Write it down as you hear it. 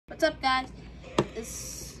what's up, guys?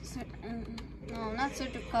 No, not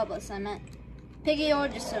Sergio Clubhouse, I meant Piggy or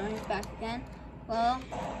just is back again. Well,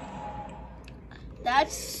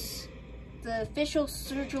 that's the official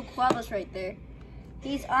Sergio Clubhouse right there.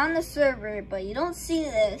 He's on the server, but you don't see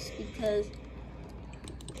this because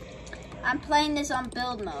I'm playing this on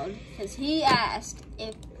build mode. Because he asked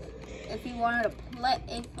if he wanted to play,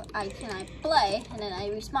 can I play, and then I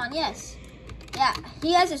respond yes. Yeah,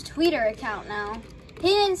 he has his Twitter account now. He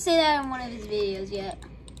didn't say that in one of his videos yet.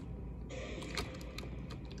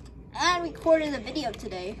 I recorded a video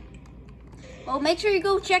today. Well, make sure you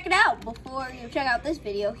go check it out before you check out this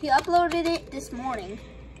video. He uploaded it this morning.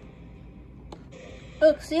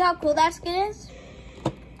 Look, see how cool that skin is?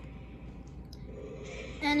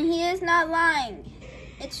 And he is not lying.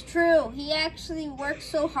 It's true. He actually worked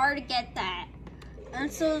so hard to get that.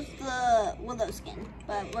 And so is the Willow skin.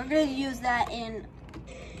 But we're going to use that in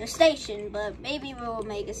the station. But maybe we will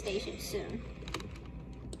make a station soon.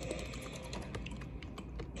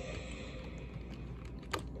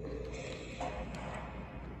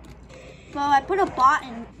 Well, I put a bot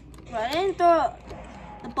in. Well, I didn't throw.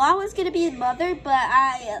 The bot was going to be his mother, but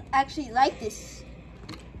I actually like this.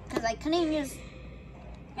 Because I couldn't use.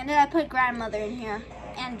 And then I put grandmother in here.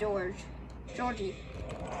 And Georgie.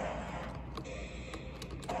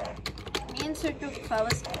 Me and Sergio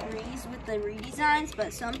Clubhouse agrees with the redesigns,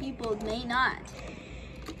 but some people may not.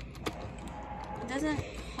 It doesn't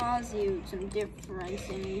cause you some difference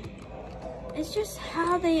in. It's just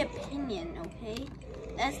how they opinion, okay?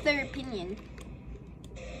 That's their opinion.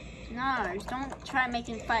 Not ours. Don't try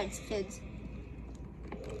making fights, kids.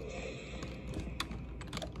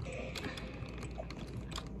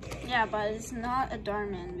 Yeah, but it's not a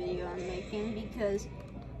Darman video I'm making because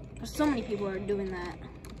so many people are doing that.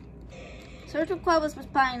 Sergio Clubhouse was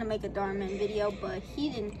planning to make a Darman video, but he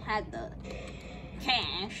didn't have the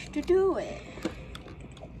cash to do it.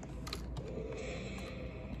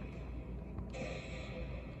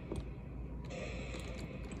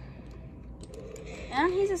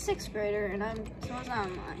 And he's a 6th grader, and so is I.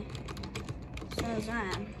 So is I.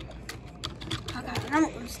 Okay,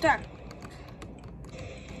 I'm stuck.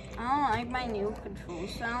 I don't like my new control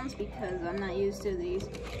sounds because I'm not used to these.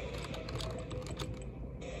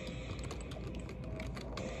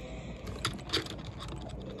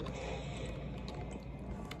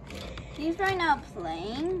 He's right now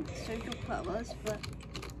playing Sergio Clubhouse, but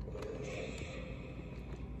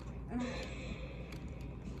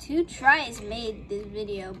 2 tries made this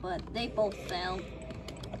video, but they both failed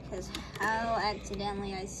because how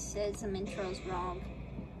accidentally I said some intros wrong.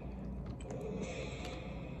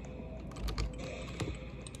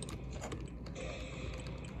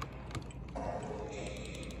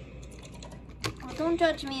 Well, don't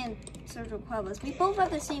judge me and Sergio Clubhouse. We both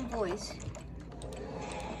have the same voice.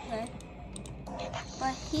 Okay?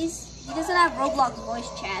 But he doesn't have Roblox voice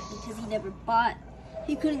chat because he never bought.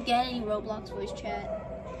 He couldn't get any Roblox voice chat.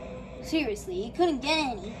 Seriously, he couldn't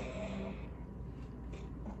get any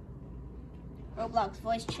Roblox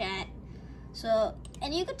voice chat. So,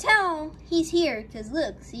 and you could tell he's here because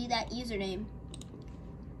look, see that username.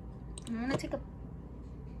 I'm gonna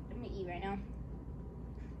eat right now.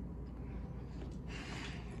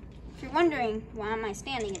 If you're wondering why am I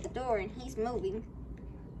standing at the door and he's moving,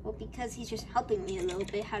 well, because he's just helping me a little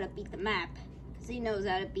bit how to beat the map. Because he knows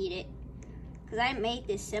how to beat it. Because I made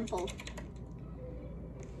this simple.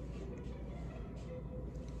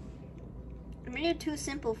 I made it too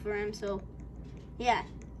simple for him, so yeah.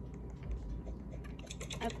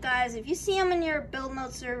 Guys, if you see him in your build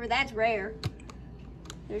mode server, that's rare.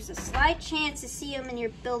 There's a slight chance to see him in your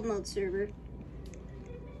build mode server.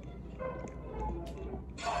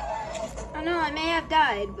 I know I may have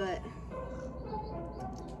died, but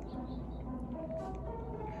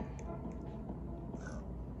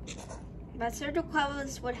Sergio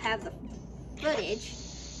Clubhouse would have the footage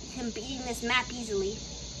of him beating this map easily.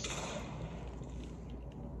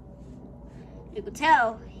 You could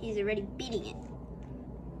tell he's already beating it.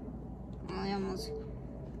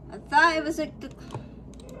 I thought it was like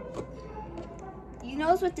he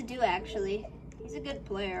knows what to do actually. He's a good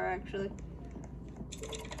player actually.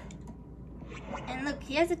 And look,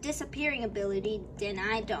 he has a disappearing ability, then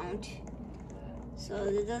I don't. So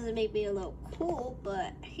it doesn't make me a little cool,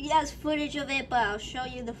 but he has footage of it, but I'll show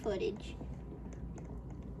you the footage.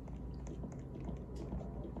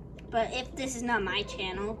 But if this is not my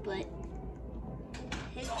channel, but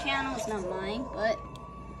his channel is not mine, but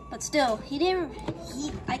still,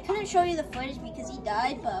 I couldn't show you the footage because he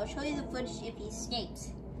died, but I'll show you the footage if he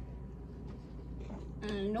escapes.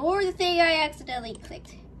 And ignore the thing I accidentally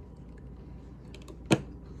clicked.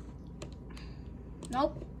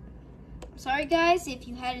 Nope. sorry guys if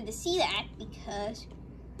you had to see that, because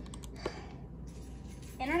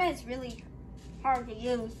internet is really hard to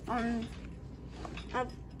use on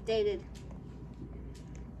updated.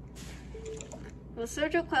 Well,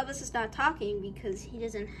 Sergio Cuevas is not talking because he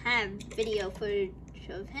doesn't have video footage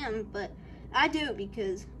of him, but I do,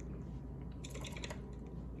 because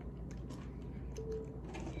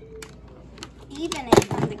even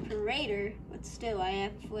if I'm the creator, but still I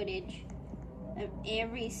have footage of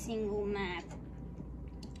every single map.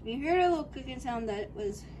 You heard a little clicking sound, that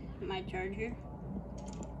was my charger.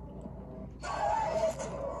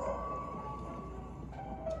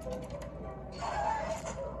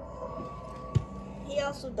 He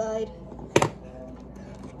also died.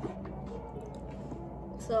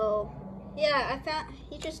 So, yeah, I found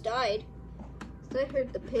he just died. So I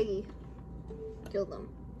heard the piggy killed him.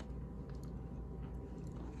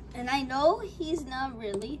 And I know he's not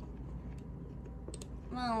really,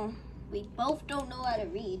 well, we both don't know how to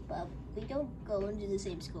read, but we don't go into the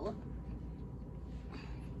same school.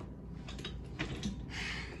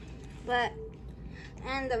 But,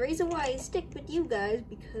 and the reason why I stick with you guys,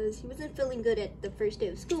 because he wasn't feeling good at the first day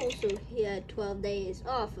of school, so he had 12 days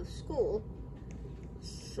off of school.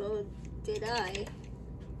 So did I.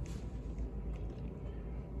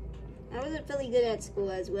 I wasn't feeling good at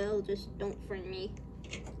school as well, just don't friend me.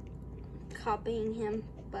 Copying him,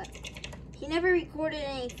 but he never recorded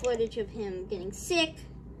any footage of him getting sick,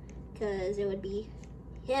 because it would be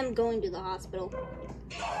him going to the hospital.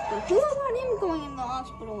 But who would want him going in the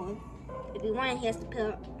hospital? If he wanted, he has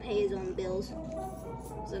to pay his own bills,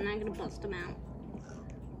 so I'm not gonna bust him out.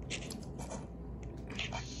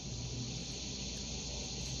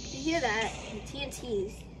 You hear that? The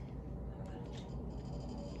TNTs.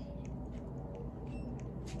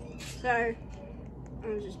 Sorry,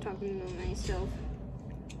 I'm just talking to myself.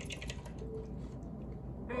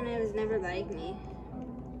 And it was never like me.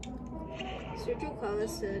 Sergio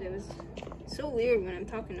Cuevas said it was so weird when I'm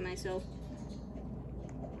talking to myself.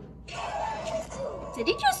 Did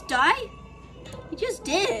he just die? He just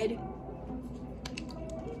did.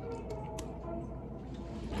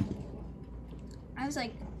 I was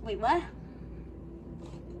like, wait, what?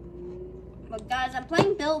 But guys, I'm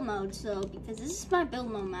playing build mode, so because this is my build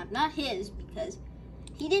mode map, not his, because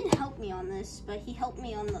he didn't help me on this, but he helped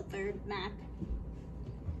me on the third map.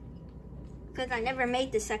 Because I never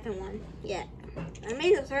made the second one yet. I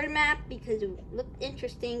made the third map because it looked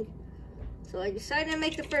interesting, so I decided to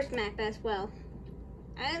make the first map as well.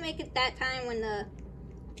 I didn't make it that time when the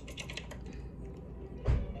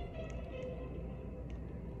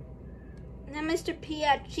Mr. P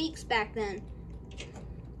had cheeks back then.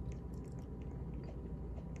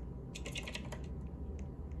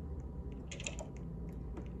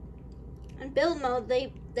 In build mode,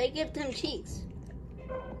 they give him cheeks,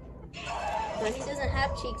 but he doesn't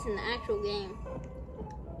have cheeks in the actual game.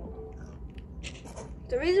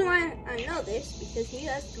 The reason why I know this, because he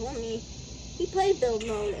has told me he played build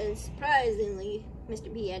mode, and surprisingly,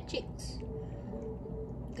 Mr. P had cheeks.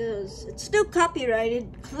 Because it's still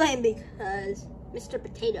copyrighted claim, because Mr.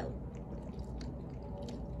 Potato.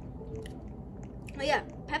 But yeah,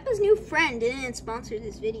 Peppa's new friend didn't sponsor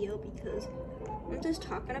this video because I'm just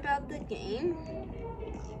talking about the game.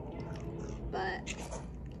 But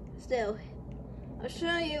still, I'll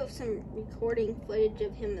show you some recording footage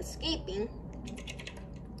of him escaping.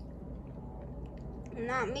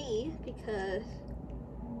 Not me, because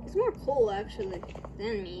he's more cool actually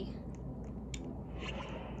than me.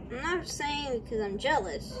 I'm not saying because I'm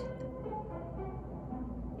jealous.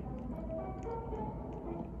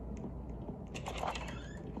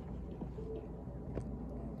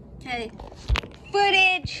 Okay,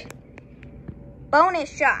 footage, bonus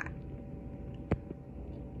shot.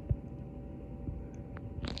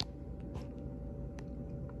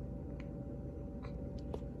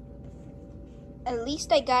 At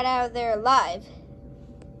least I got out of there alive.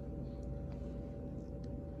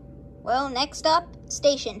 Well, next up,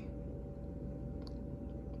 station.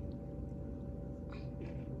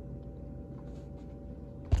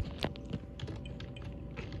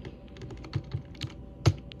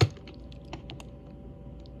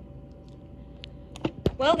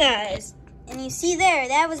 Well, guys, and you see there,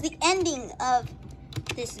 that was the ending of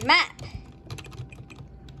this map.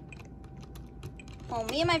 Well,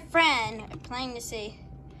 me and my friend are planning to say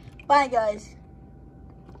bye, guys.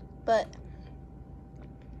 But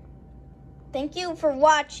thank you for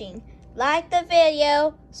watching. Like the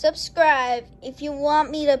video, subscribe if you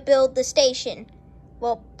want me to build the station.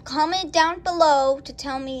 Well, comment down below to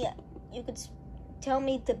tell me, you could tell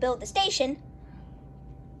me to build the station.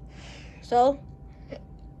 So,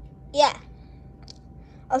 yeah.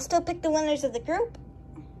 I'll still pick the winners of the group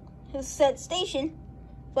who said station,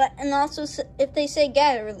 but and also if they say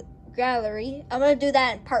gallery, I'm gonna do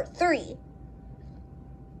that in part 3.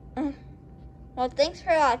 Well, thanks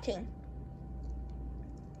for watching.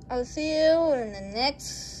 I'll see you in the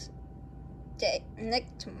next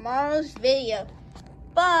tomorrow's video.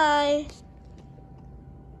 Bye.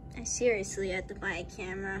 I seriously had to buy a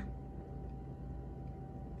camera.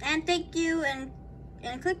 And thank you, and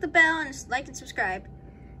click the bell and like and subscribe.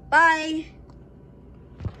 Bye.